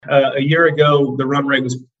A year ago, the run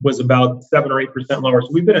rate was about 7 or 8% lower. So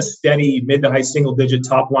we've been a steady mid to high single digit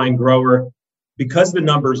top line grower. Because the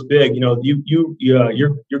number's big, you're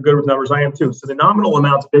good with numbers. I am too. So the nominal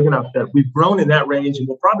amount's big enough that we've grown in that range, and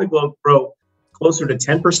we'll probably grow closer to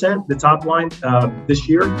 10% the top line this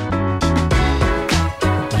year.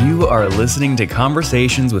 You are listening to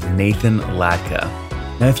Conversations with Nathan Latka.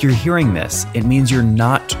 Now, if you're hearing this, it means you're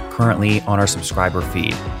not currently on our subscriber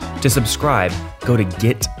feed. To subscribe, go to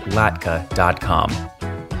getlatka.com.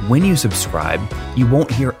 When you subscribe, you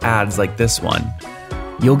won't hear ads like this one.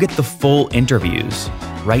 You'll get the full interviews.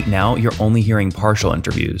 Right now, you're only hearing partial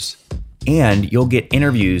interviews. And you'll get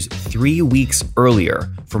interviews 3 weeks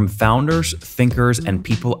earlier from founders, thinkers, and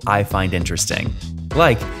people I find interesting.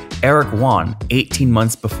 Like Eric Yuan, 18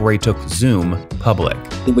 months before he took Zoom public.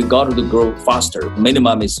 We got to grow faster.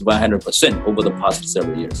 Minimum is 100% over the past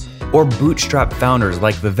several years. Or bootstrap founders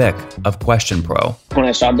like Vivek of Question Pro. When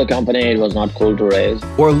I started the company, it was not cool to raise.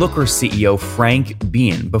 Or Looker CEO Frank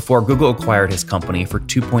Bean before Google acquired his company for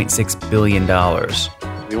 $2.6 billion.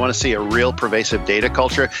 We want to see a real pervasive data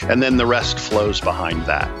culture, and then the rest flows behind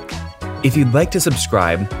that. If you'd like to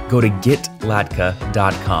subscribe, go to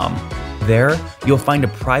getlatka.com. There, you'll find a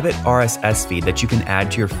private RSS feed that you can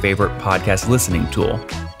add to your favorite podcast listening tool,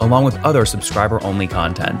 along with other subscriber-only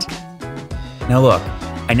content. Now look,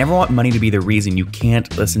 I never want money to be the reason you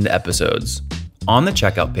can't listen to episodes. On the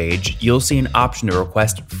checkout page, you'll see an option to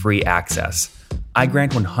request free access. I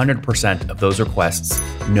grant 100% of those requests,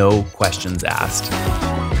 no questions asked.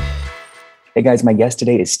 Hey guys, my guest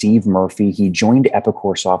today is Steve Murphy. He joined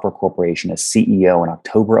Epicor Software Corporation as CEO in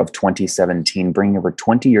October of 2017, bringing over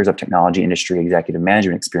 20 years of technology industry executive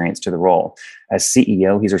management experience to the role. As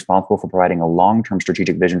CEO, he's responsible for providing a long-term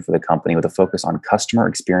strategic vision for the company with a focus on customer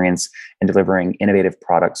experience and delivering innovative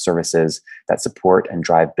product services that support and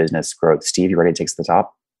drive business growth. Steve, you ready to take us to the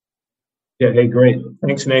top? Yeah, hey, great.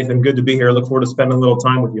 Thanks, Nathan. Good to be here. Look forward to spending a little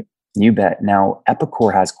time with you. You bet. Now,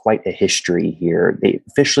 Epicor has quite a history here. They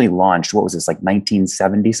officially launched, what was this, like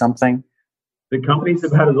 1970 something? The company's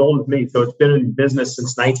about as old as me. So it's been in business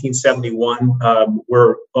since 1971.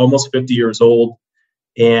 We're almost 50 years old.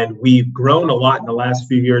 And we've grown a lot in the last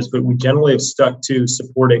few years, but we generally have stuck to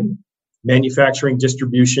supporting manufacturing,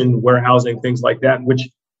 distribution, warehousing, things like that, which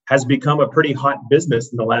has become a pretty hot business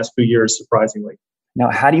in the last few years, surprisingly. Now,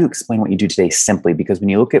 how do you explain what you do today simply? Because when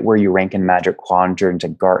you look at where you rank in Magic Quadrant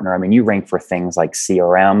and Gartner, I mean, you rank for things like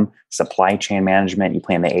CRM, supply chain management, you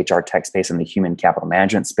play in the HR tech space and the human capital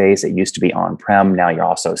management space. It used to be on-prem. Now you're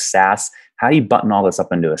also SaaS. How do you button all this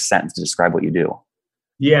up into a sentence to describe what you do?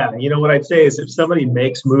 Yeah, what I'd say is if somebody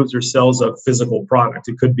makes, moves, or sells a physical product,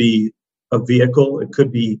 it could be a vehicle, it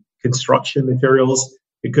could be construction materials,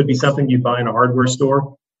 it could be something you buy in a hardware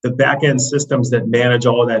store. The back-end systems that manage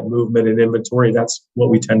all of that movement and inventory, that's what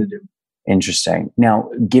we tend to do. Interesting. Now,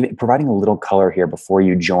 providing a little color here before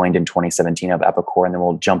you joined in 2017 of Epicor, and then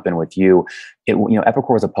we'll jump in with you.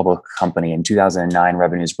 Epicor was a public company in 2009,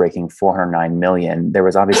 revenues breaking $409 million. There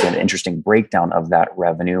was obviously an interesting breakdown of that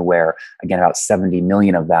revenue where, again, about $70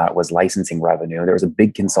 million of that was licensing revenue. There was a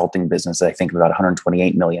big consulting business, I think, of about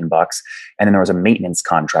 $128 million. And then there was a maintenance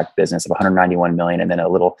contract business of $191 million, and then a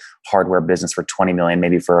little hardware business for $20 million,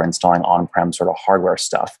 maybe for installing on-prem sort of hardware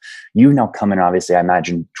stuff. You've now come in, obviously, I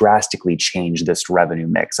imagine, drastically changed this revenue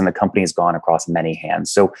mix, and the company has gone across many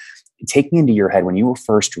hands. So taking into your head, when you were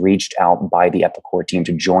first reached out by the Epicor team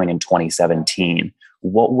to join in 2017,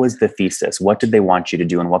 what was the thesis? What did they want you to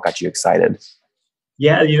do, and what got you excited?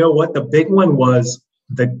 Yeah, you know what? The big one was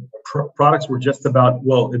the products were just about,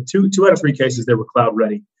 well, in two out of three cases, they were cloud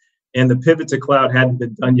ready. And the pivot to cloud hadn't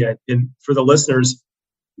been done yet. And for the listeners,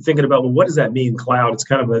 thinking about, well, what does that mean, cloud? It's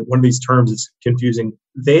kind of one of these terms that's confusing.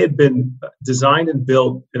 They had been designed and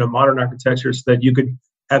built in a modern architecture so that you could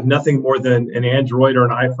have nothing more than an Android or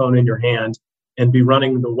an iPhone in your hand and be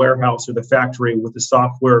running the warehouse or the factory with the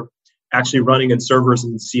software actually running in servers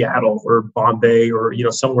in Seattle or Bombay or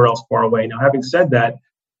somewhere else far away. Now, having said that,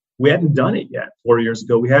 we hadn't done it yet 4 years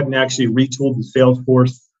ago. We hadn't actually retooled the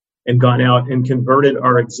Salesforce and gone out and converted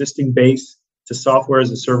our existing base to software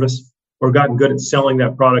as a service or gotten good at selling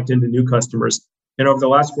that product into new customers. And over the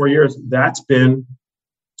last 4 years, that's been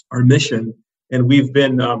our mission. And we've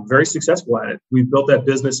been very successful at it. We've built that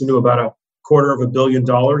business into about $250 million.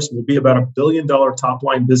 We'll be about $1 billion top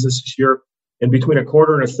line business this year. And between a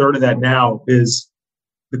quarter and a third of that now is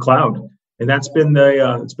the cloud. And that's been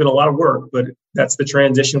it's been a lot of work, but that's the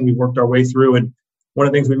transition we've worked our way through. And one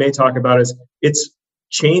of the things we may talk about is it's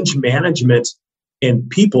change management and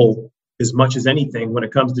people as much as anything when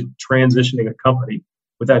it comes to transitioning a company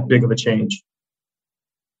with that big of a change.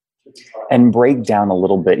 And break down a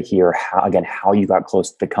little bit here, how you got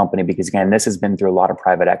close to the company, because again, this has been through a lot of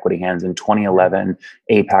private equity hands. In 2011,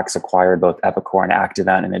 Apax acquired both Epicor and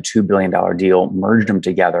Activent in a $2 billion deal, merged them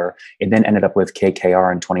together. It then ended up with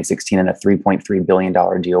KKR in 2016 in a $3.3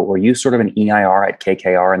 billion deal. Were you sort of an EIR at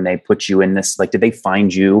KKR and they put you in this, like, did they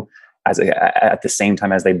find you at the same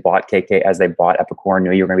time as they bought Epicor and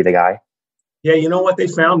knew you were going to be the guy? Yeah, you know what? They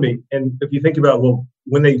found me. And if you think about, well,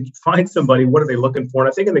 when they find somebody, what are they looking for?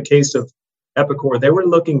 And I think in the case of Epicor, they were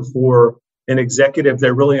looking for an executive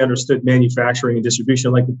that really understood manufacturing and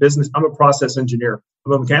distribution, like the business. I'm a process engineer.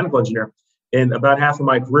 I'm a mechanical engineer. And about half of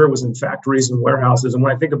my career was in factories and warehouses. And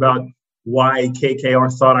when I think about why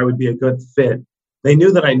KKR thought I would be a good fit, they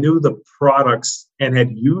knew that I knew the products and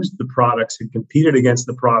had used the products and competed against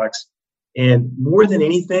the products. And more than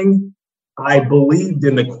anything, I believed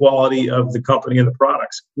in the quality of the company and the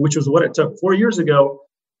products, which was what it took. 4 years ago,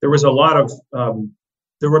 there was a lot of,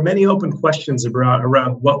 there were many open questions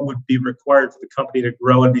around what would be required for the company to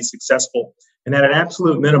grow and be successful. And at an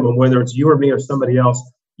absolute minimum, whether it's you or me or somebody else,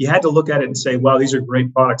 you had to look at it and say, wow, these are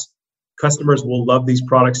great products. Customers will love these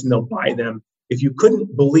products and they'll buy them. If you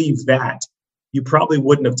couldn't believe that, you probably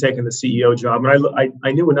wouldn't have taken the CEO job. And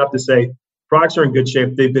I knew enough to say, products are in good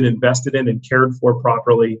shape. They've been invested in and cared for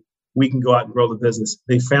properly. We can go out and grow the business.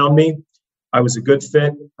 They found me. I was a good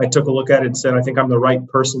fit. I took a look at it and said, I think I'm the right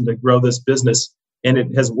person to grow this business. And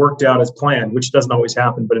it has worked out as planned, which doesn't always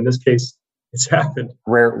happen. But in this case, it's happened.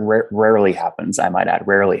 Rarely happens, I might add.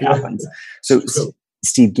 Rarely happens. So,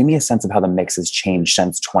 Steve, give me a sense of how the mix has changed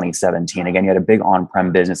since 2017. Again, you had a big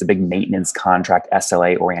on-prem business, a big maintenance contract,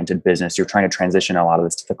 SLA-oriented business. You're trying to transition a lot of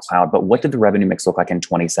this to the cloud. But what did the revenue mix look like in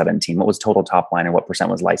 2017? What was total top line and what %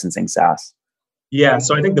 was licensing SaaS? Yeah,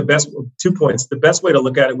 so I think 2 points. The best way to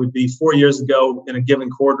look at it would be 4 years ago in a given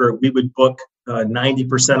quarter, we would book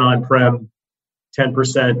 90% on-prem,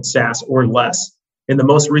 10% SaaS or less. In the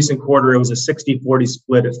most recent quarter, it was a 60-40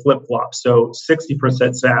 split at flip-flop. So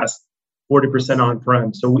 60% SaaS, 40%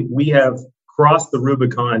 on-prem. So we have crossed the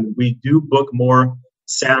Rubicon. We do book more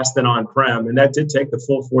SaaS than on-prem. And that did take the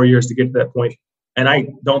full 4 years to get to that point. And I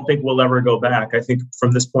don't think we'll ever go back. I think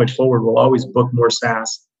from this point forward, we'll always book more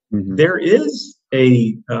SaaS. Mm-hmm. There is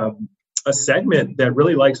a segment that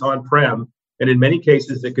really likes on-prem. And in many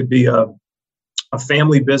cases, it could be a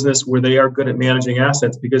family business where they are good at managing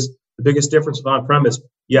assets, because the biggest difference with on-prem is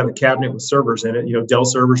you have a cabinet with servers in it, Dell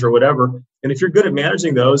servers or whatever. And if you're good at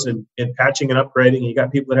managing those and patching and upgrading, and you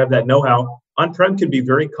got people that have that know-how, on-prem can be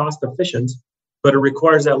very cost efficient, but it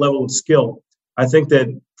requires that level of skill. I think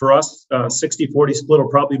that for us, 60-40 split will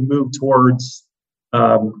probably move towards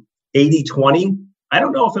 80-20. I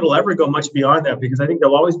don't know if it'll ever go much beyond that, because I think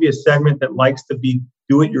there'll always be a segment that likes to be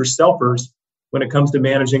do-it-yourselfers when it comes to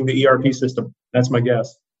managing the ERP system. That's my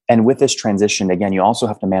guess. And with this transition, again, you also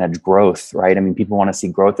have to manage growth, right? I mean, people want to see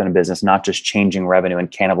growth in a business, not just changing revenue and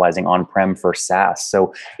cannibalizing on-prem for SaaS.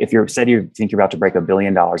 So if you think you're about to break $1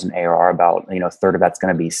 billion in ARR, about a third of that's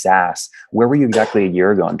going to be SaaS. Where were you exactly a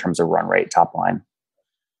year ago in terms of run rate, top line?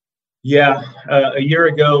 Yeah, a year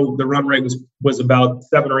ago, the run rate was about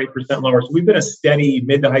 7 or 8% lower. So we've been a steady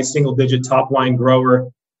mid to high single digit top line grower.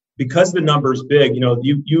 Because the number's big, you're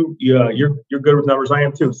good with numbers. I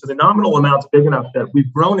am too. So the nominal amount's big enough that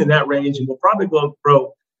we've grown in that range, and we'll probably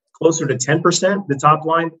grow closer to 10% the top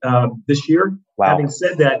line this year. Wow. Having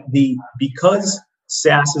said that, because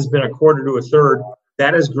SaaS has been a quarter to a third,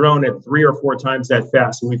 that has grown at 3 or 4 times that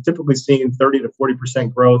fast. So we've typically seen 30 to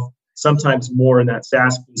 40% growth, sometimes more in that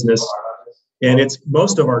SaaS business, and it's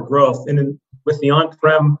most of our growth. And with the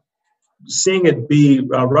on-prem, seeing it be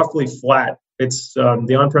roughly flat. It's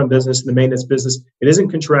the on-prem business and the maintenance business. It isn't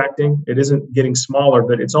contracting. It isn't getting smaller,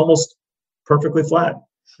 but it's almost perfectly flat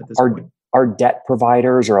at this point. Are debt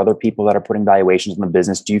providers or other people that are putting valuations in the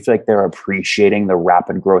business, do you feel like they're appreciating the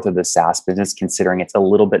rapid growth of the SaaS business, considering it's a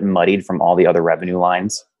little bit muddied from all the other revenue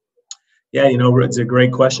lines? Yeah, it's a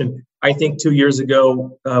great question. I think 2 years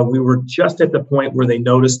ago, we were just at the point where they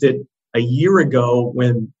noticed it. A year ago,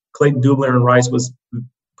 when Clayton, Dubilier & Rice was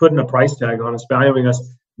putting a price tag on us, valuing us,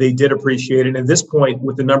 they did appreciate it. And at this point,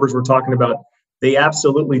 with the numbers we're talking about, they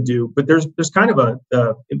absolutely do. But there's kind of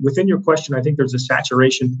within your question, I think there's a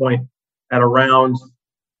saturation point at around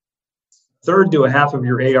a third to a half of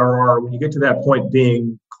your ARR. When you get to that point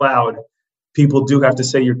being cloud, people do have to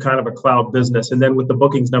say you're kind of a cloud business. And then with the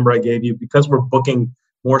bookings number I gave you, because we're booking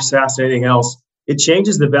more SaaS than anything else, it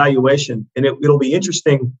changes the valuation. And it'll be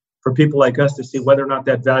interesting for people like us to see whether or not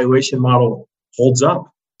that valuation model holds up.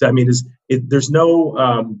 I mean, there's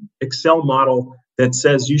no Excel model that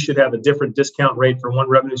says you should have a different discount rate for one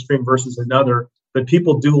revenue stream versus another, but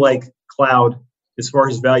people do like cloud as far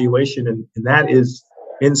as valuation, and that is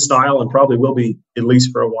in style and probably will be at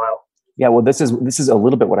least for a while. Yeah, well, this is a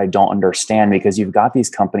little bit what I don't understand, because you've got these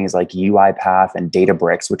companies like UiPath and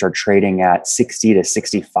Databricks, which are trading at 60 to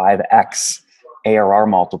 65x ARR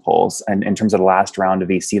multiples, and in terms of the last round of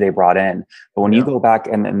VC they brought in. But when you go back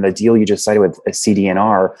and the deal you just cited with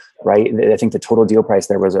CD&R, right? I think the total deal price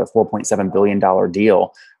there was a $4.7 billion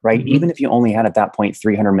deal, right? Mm-hmm. Even if you only had at that point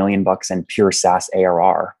 $300 million in pure SaaS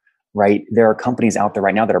ARR, right? There are companies out there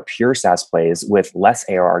right now that are pure SaaS plays with less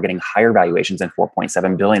ARR getting higher valuations than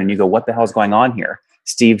 4.7 billion. And you go, what the hell is going on here?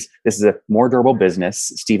 This is a more durable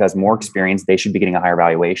business. Steve has more experience. They should be getting a higher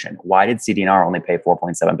valuation. Why did CD&R only pay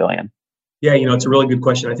 4.7 billion? Yeah, it's a really good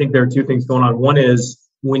question. I think there are two things going on. One is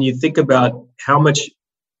when you think about how much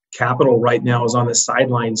capital right now is on the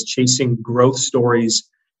sidelines chasing growth stories,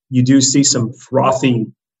 you do see some frothy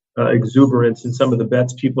exuberance in some of the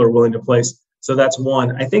bets people are willing to place. So that's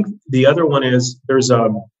one. I think the other one is there's a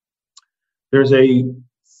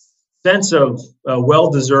sense of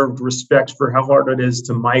well-deserved respect for how hard it is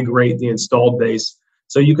to migrate the installed base.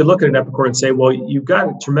 So you could look at an Epicor and say, well, you've got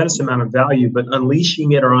a tremendous amount of value, but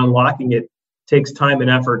unleashing it or unlocking it takes time and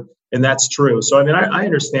effort. And that's true. So, I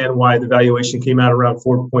understand why the valuation came out around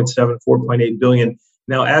 4.7, 4.8 billion.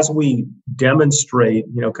 Now, as we demonstrate,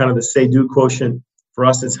 kind of the say-do quotient for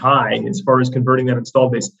us is high as far as converting that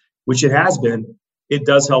installed base, which it has been, it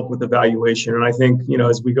does help with the valuation. And I think,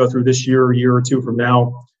 as we go through this year or two from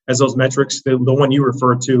now, as those metrics, the one you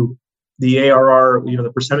referred to, the ARR,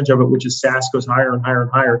 the percentage of it, which is SaaS, goes higher and higher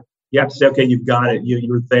and higher, you have to say, okay, you've got it,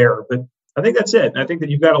 you're there. But I think that's it. And I think that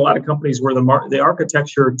you've got a lot of companies where the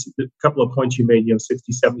architecture, a couple of points you made,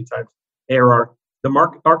 60, 70 times ARR,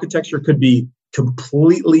 the architecture could be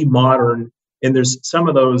completely modern. And there's some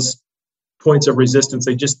of those points of resistance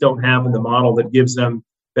they just don't have in the model that gives them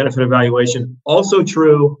benefit evaluation. Also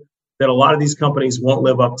true that a lot of these companies won't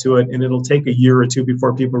live up to it, and it'll take a year or two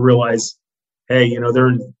before people realize, hey,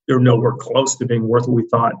 they're nowhere close to being worth what we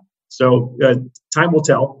thought. So time will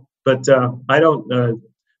tell, but I don't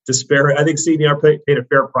despair. I think CD&R paid a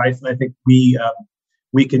fair price, and I think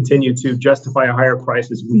we continue to justify a higher price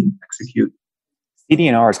as we execute.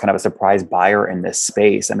 CD&R is kind of a surprise buyer in this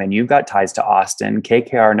space. You've got ties to Austin.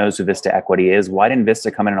 KKR knows who Vista Equity is. Why didn't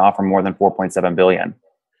Vista come in and offer more than 4.7 billion?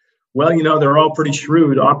 Well, they're all pretty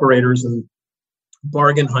shrewd operators and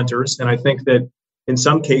bargain hunters. And I think that in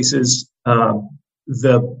some cases,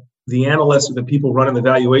 the analysts or the people running the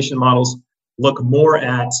valuation models look more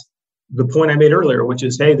at the point I made earlier, which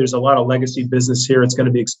is, hey, there's a lot of legacy business here. It's going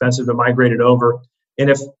to be expensive to migrate it over. And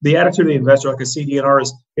if the attitude of the investor, like a CD&R,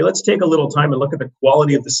 is, hey, let's take a little time and look at the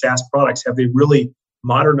quality of the SaaS products. Have they really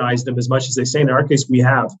modernized them as much as they say? In our case, we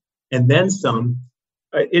have. And then some.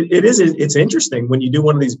 It's interesting when you do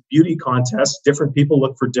one of these beauty contests, different people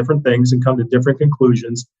look for different things and come to different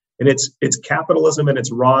conclusions. And it's capitalism in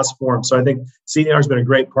its rawest form. So I think CD&R has been a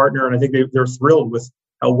great partner, and I think they're thrilled with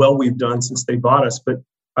how well we've done since they bought us. But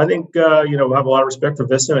I think, we have a lot of respect for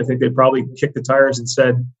Vista. I think they probably kicked the tires and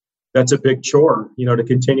said, that's a big chore, to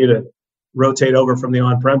continue to rotate over from the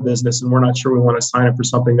on-prem business. And we're not sure we want to sign up for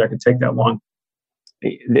something that could take that long.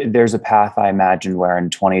 There's a path, I imagine, where in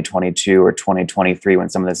 2022 or 2023, when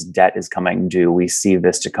some of this debt is coming due, we see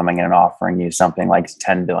Vista coming in and offering you something like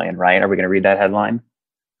 10 billion, right? Are we going to read that headline?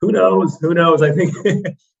 Who knows? I think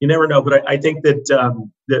you never know. But I think that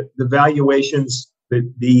the valuations,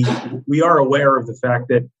 we are aware of the fact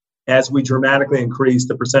that as we dramatically increase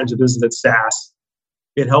the percentage of business that's SaaS,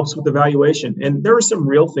 it helps with the valuation. And there are some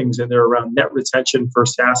real things in there around net retention for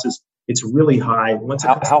SaaS. It's really high.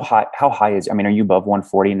 How high is? Are you above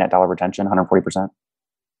 140 net dollar retention, 140%?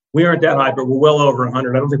 We aren't that high, but we're well over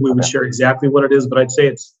 100. I don't think we would share exactly what it is, but I'd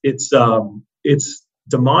say it's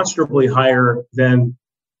demonstrably higher than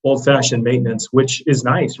old-fashioned maintenance, which is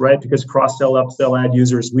nice, right? Because cross-sell, upsell, add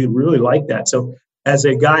users, we really like that. So as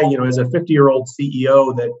a guy, as a 50-year-old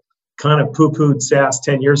CEO that kind of poo-pooed SaaS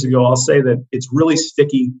 10 years ago, I'll say that it's really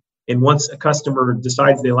sticky. And once a customer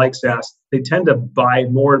decides they like SaaS, they tend to buy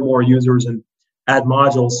more and more users and add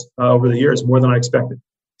modules over the years, more than I expected.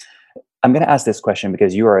 I'm going to ask this question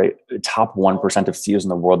because you are a top 1% of CEOs in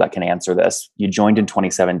the world that can answer this. You joined in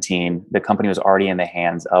 2017. The company was already in the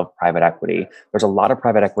hands of private equity. There's a lot of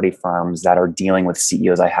private equity firms that are dealing with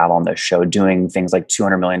CEOs I have on this show, doing things like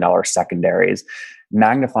 $200 million secondaries.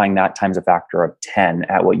 magnifying that times a factor of 10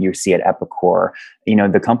 at what you see at Epicor,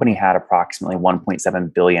 the company had approximately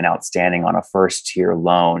 1.7 billion outstanding on a first tier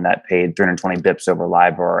loan that paid 320 bips over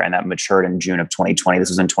LIBOR, and that matured in June of 2020. This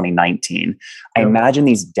was in 2019. I imagine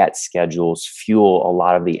these debt schedules fuel a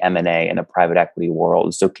lot of the M&A in the private equity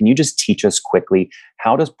world. So can you just teach us quickly,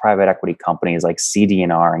 how does private equity companies like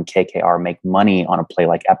CD&R and KKR make money on a play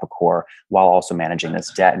like Epicor while also managing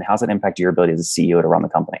this debt? And how does that impact your ability as a CEO to run the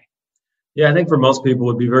company? Yeah, I think for most people,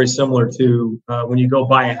 it would be very similar to when you go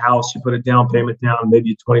buy a house, you put a down payment down,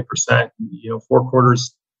 maybe 20%,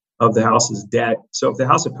 4/4 of the house is debt. So if the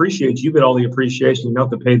house appreciates, you get all the appreciation. You don't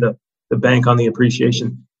have to pay the bank on the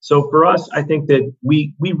appreciation. So for us, I think that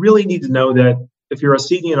we really need to know that if you're a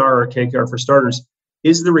CD&R or a KKR, for starters,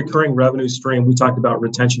 is the recurring revenue stream, we talked about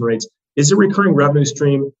retention rates, is the recurring revenue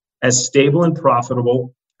stream as stable and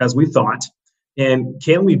profitable as we thought? And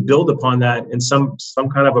can we build upon that in some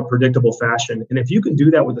kind of a predictable fashion? And if you can do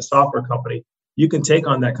that with a software company, you can take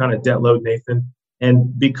on that kind of debt load, Nathan,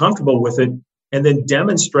 and be comfortable with it, and then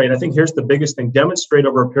demonstrate. I think here's the biggest thing: demonstrate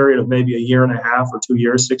over a period of maybe a year and a half or 2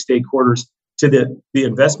 years, 6 to 8 quarters, to the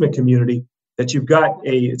investment community that you've got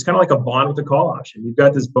it's kind of like a bond with a call option. You've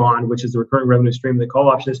got this bond, which is the recurring revenue stream. The call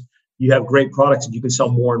option is you have great products and you can sell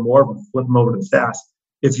more and more of them, flip them over to the SaaS.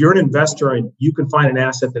 If you're an investor and you can find an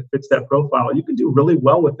asset that fits that profile, you can do really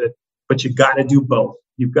well with it, but you've got to do both.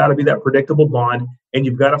 You've got to be that predictable bond, and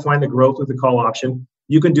you've got to find the growth with the call option.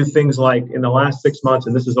 You can do things like in the last 6 months,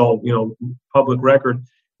 and this is all public record,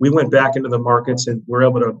 we went back into the markets and were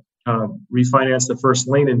able to refinance the first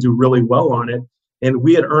lien and do really well on it. And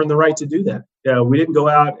we had earned the right to do that. We didn't go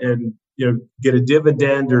out and get a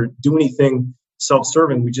dividend or do anything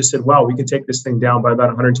self-serving. We just said, wow, we can take this thing down by about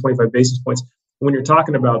 125 basis points. When you're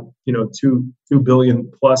talking about, $2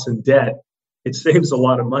 billion plus in debt, it saves a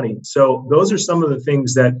lot of money. So those are some of the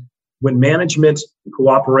things that when management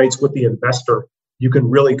cooperates with the investor, you can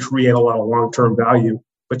really create a lot of long-term value.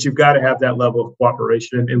 But you've got to have that level of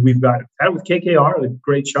cooperation. And we've got it with KKR, a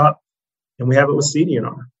great shop, and we have it with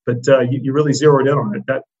CD&R. But you really zeroed in on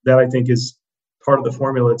it. That I think is part of the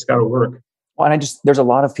formula that's got to work. Well, and there's a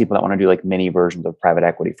lot of people that want to do like mini versions of private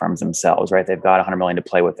equity firms themselves, right? They've got 100 million to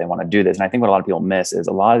play with. They want to do this. And I think what a lot of people miss is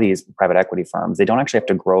a lot of these private equity firms, they don't actually have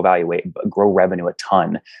to grow revenue a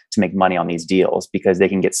ton to make money on these deals because they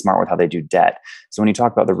can get smart with how they do debt. So when you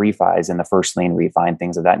talk about the refis and the first lien refi and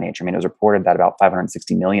things of that nature, it was reported that about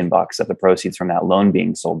 $560 million of the proceeds from that loan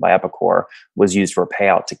being sold by Epicor was used for a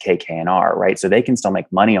payout to KKR, right? So they can still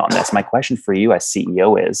make money on this. My question for you as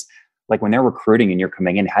CEO is, like when they're recruiting and you're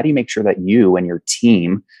coming in, how do you make sure that you and your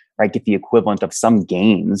team, right, get the equivalent of some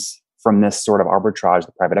gains from this sort of arbitrage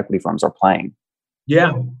that private equity firms are playing?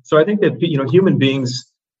 Yeah. So I think that, human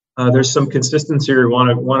beings, there's some consistency or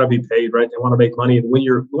want to be paid, right? They want to make money. And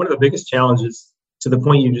one of the biggest challenges to the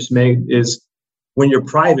point you just made is when you're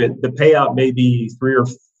private, the payout may be 3 or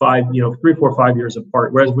 4 or 5 years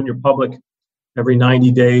apart. Whereas when you're public, every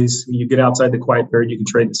 90 days, when you get outside the quiet period, you can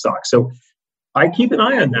trade the stock. So I keep an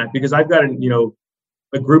eye on that because I've got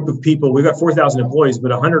a group of people. We've got 4,000 employees, but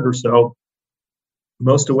 100 or so,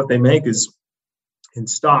 most of what they make is in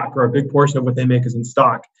stock, or a big portion of what they make is in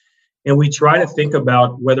stock. And we try to think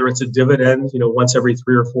about whether it's a dividend, once every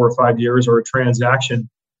 3 or 4 or 5 years, or a transaction.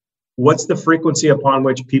 What's the frequency upon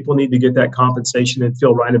which people need to get that compensation and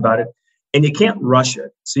feel right about it? And you can't rush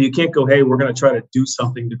it. So you can't go, hey, we're going to try to do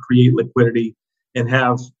something to create liquidity and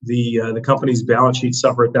have the company's balance sheet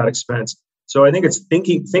suffer at that expense. So I think it's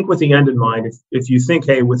think with the end in mind. If you think,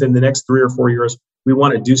 hey, within the next 3 or 4 years, we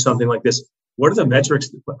want to do something like this, what are the metrics?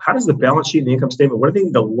 How does the balance sheet and the income statement, what do they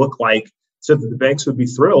need to look like so that the banks would be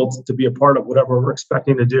thrilled to be a part of whatever we're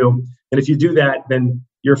expecting to do? And if you do that, then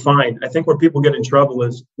you're fine. I think where people get in trouble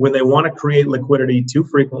is when they want to create liquidity too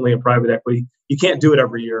frequently in private equity. You can't do it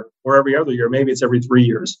every year or every other year. Maybe it's every 3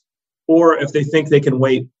 years. Or if they think they can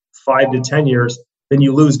wait 5 to 10 years, then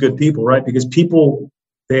you lose good people, right? Because people,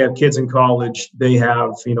 they have kids in college. They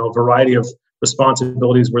have, a variety of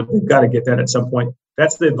responsibilities where they've got to get that at some point.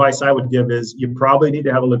 That's the advice I would give is you probably need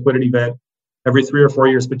to have a liquidity event every 3 or 4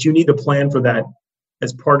 years, but you need to plan for that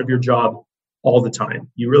as part of your job all the time.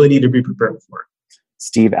 You really need to be prepared for it.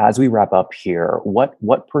 Steve, as we wrap up here, what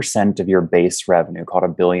 % of your base revenue, called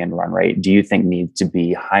 $1 billion run rate, do you think needs to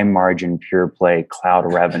be high margin, pure play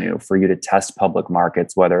cloud revenue for you to test public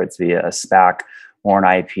markets, whether it's via a SPAC or an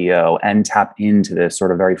IPO, and tap into the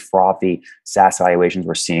sort of very frothy SaaS valuations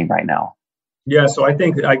we're seeing right now? Yeah, so I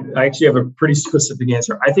think I actually have a pretty specific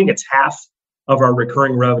answer. I think it's half of our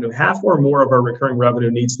recurring revenue. Half or more of our recurring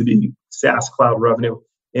revenue needs to be SaaS cloud revenue,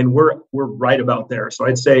 and we're right about there. So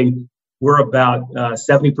I'd say we're about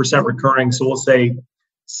 70% recurring. So we'll say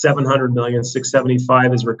 $700 million,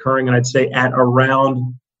 675 is recurring, and I'd say at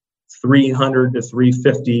around 300 to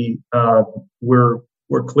 350, we're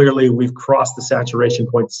clearly we've crossed the saturation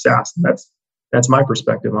point to SaaS. That's my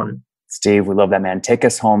perspective on it. Steve, we love that, man. Take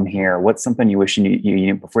us home here. What's something you wish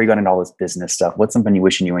you before you got into all this business stuff? What's something you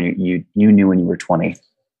wish you knew when you were 20?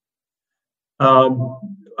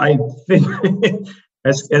 I think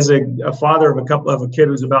as a father of a kid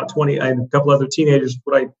who's about 20 and a couple other teenagers,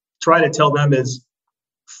 what I try to tell them is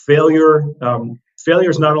failure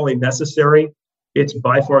is not only necessary, it's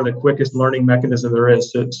by far the quickest learning mechanism there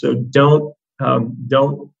is. So don't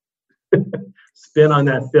spin on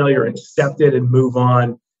that failure, accept it and move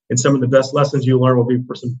on. And some of the best lessons you learn will be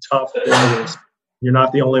for some tough failures. You're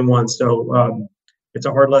not the only one. So it's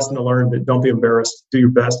a hard lesson to learn, but don't be embarrassed. Do your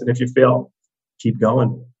best. And if you fail, keep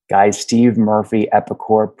going. Guys, Steve Murphy,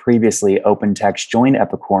 Epicor, previously OpenText, joined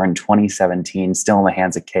Epicor in 2017, still in the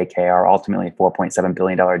hands of KKR, ultimately a $4.7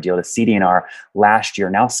 billion deal to CD&R last year,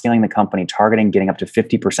 now scaling the company, targeting getting up to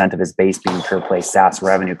 50% of his base being pure play SaaS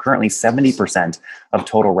revenue. Currently, 70% of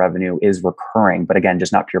total revenue is recurring, but again,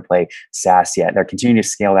 just not pure play SaaS yet. They're continuing to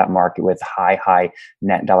scale that market with high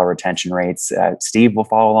net dollar retention rates. Steve, we'll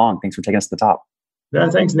follow along. Thanks for taking us to the top. Yeah,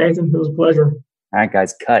 thanks, Nathan. It was a pleasure. All right,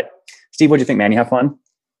 guys, cut. Steve, what'd you think, man? You have fun?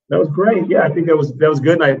 That was great. Yeah, I think that was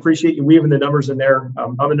good, and I appreciate you weaving the numbers in there.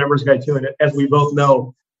 I'm a numbers guy too, and as we both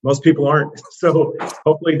know, most people aren't. So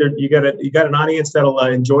hopefully, you got an audience that'll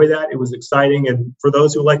enjoy that. It was exciting, and for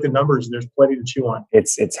those who like the numbers, there's plenty to chew on.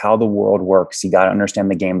 It's how the world works. You got to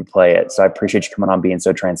understand the game to play it. So I appreciate you coming on, being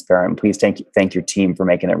so transparent. Please thank your team for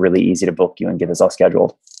making it really easy to book you and get this all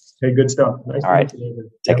scheduled. Hey, good stuff. Nice. All right,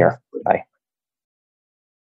 take care. Bye.